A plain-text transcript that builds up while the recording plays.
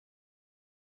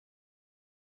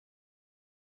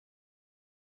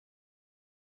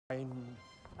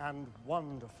And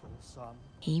wonderful son.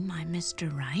 He my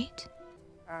Mr. Right?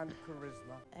 And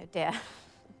charisma. Oh dear.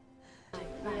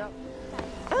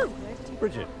 Oh!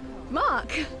 Bridget.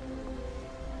 Mark!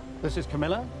 This is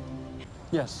Camilla?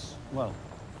 Yes, well.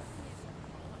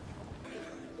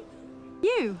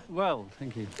 You? Well,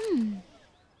 thank you. You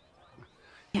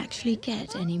actually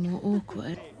get any more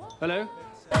awkward? Hello?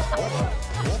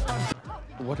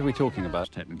 What are we talking about?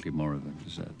 It's technically more of a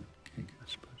dessert than cake, I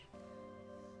suppose.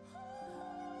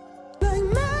 Like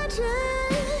magic.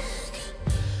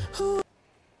 God,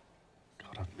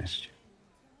 I've missed you.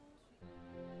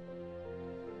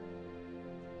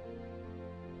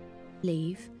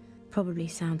 Leave. Probably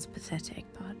sounds pathetic,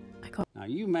 but I got... Now,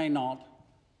 you may not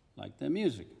like their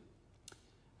music.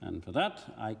 And for that,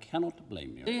 I cannot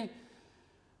blame you.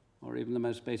 Or even the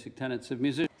most basic tenets of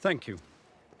music. Thank you.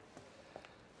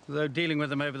 Though dealing with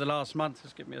them over the last month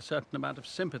has given me a certain amount of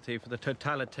sympathy for the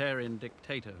totalitarian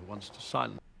dictator who wants to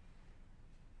silence.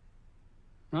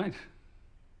 Right.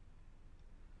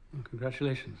 Well,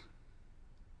 congratulations.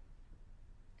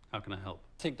 How can I help?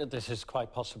 I think that this is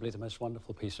quite possibly the most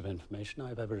wonderful piece of information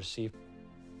I've ever received.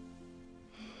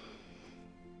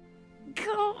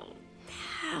 God,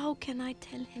 how can I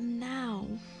tell him now?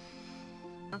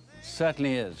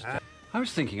 Certainly is. I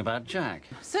was thinking about Jack.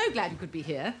 So glad you could be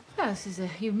here. Oh, this is a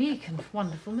unique and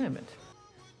wonderful moment.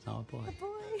 Our boy.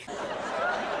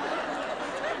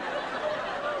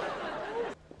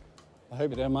 I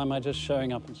hope you don't mind my just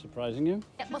showing up and surprising you.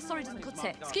 Yeah, well, sorry doesn't cut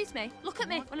it. Excuse me, look at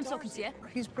me when I'm talking to you.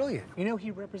 He's brilliant. You know,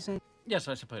 he represents... Yes,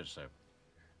 I suppose so.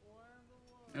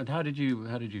 And how did you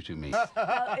two meet?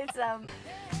 Well, it's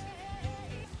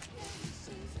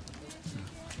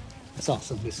It's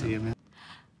awesome to see him.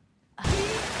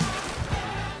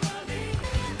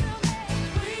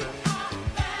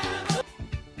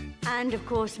 And of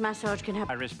course, massage can help.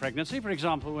 High-risk pregnancy, for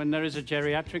example, when there is a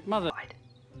geriatric mother.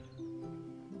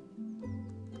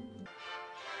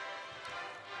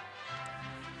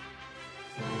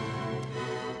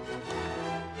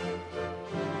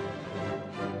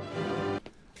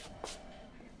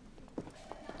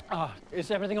 Is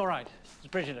everything all right? It's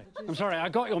Bridget. I'm sorry, I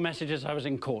got your message as I was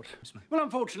in court. Well,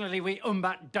 unfortunately, we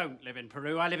Umbat don't live in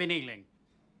Peru. I live in Ealing.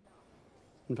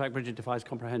 In fact, Bridget defies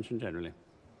comprehension generally.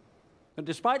 But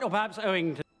despite, or perhaps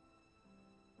owing to...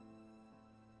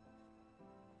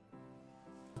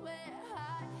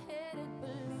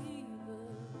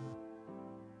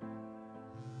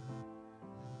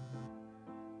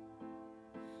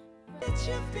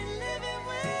 You've been living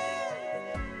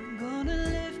with. I'm gonna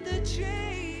lift the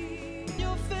chain,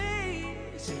 your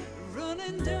face,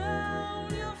 running down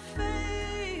your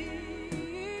face.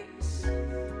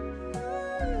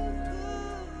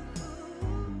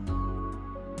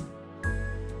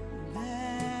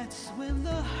 That's when the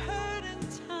hurt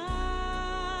and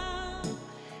time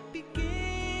begins.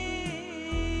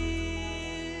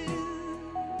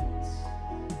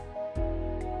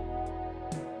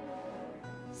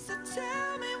 So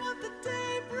tell me what the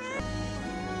day brings.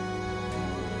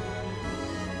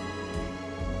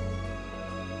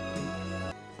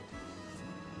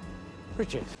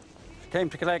 Bridget. She came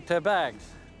to collect her bags.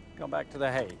 Gone back to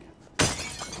The Hague.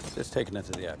 Just taken her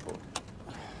to the airport.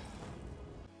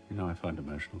 You know, I find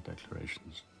emotional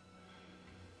declarations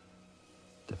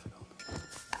difficult.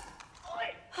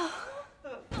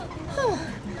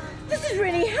 This is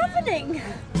really happening.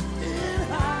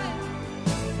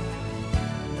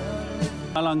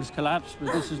 My lungs collapsed,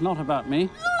 but this is not about me.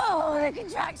 Oh, the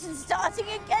contraction's starting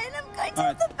again. I'm going to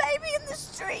have the baby in the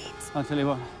street. I'll tell you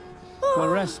what. We'll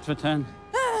rest for 10.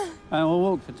 And we'll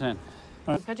walk for 10.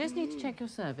 All right. I just need to check your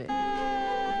cervix.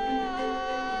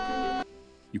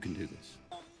 You can do this.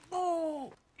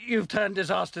 Oh! You've turned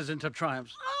disasters into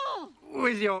triumphs.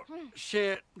 With your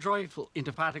sheer, joyful,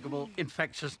 indefatigable,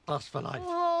 infectious lust for life.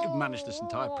 You've managed this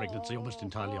entire pregnancy almost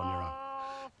entirely on your own.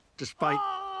 Despite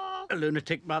a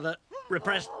lunatic mother,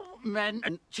 repressed men,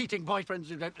 and cheating boyfriends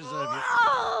who don't deserve you.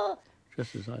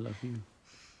 Just as I love you.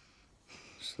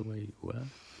 It's the way you were,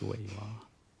 the way you are,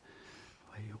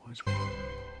 the way you always were.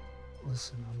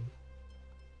 Listen,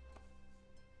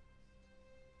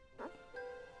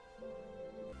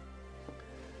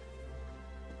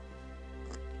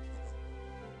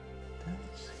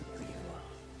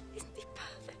 Isn't he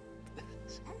perfect?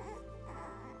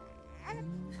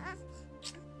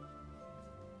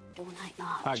 All night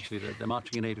march. Actually, they're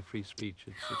marching in aid of free speech.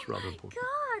 It's rather important.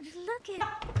 God, look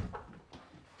at...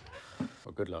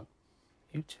 Well, good luck.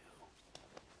 you too.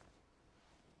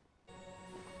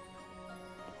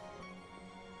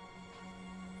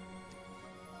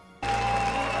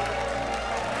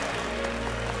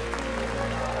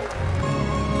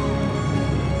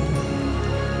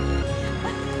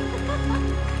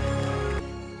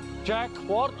 Jack,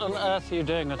 what on earth are you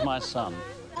doing with my son?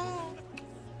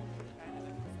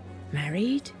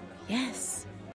 Married? Yes.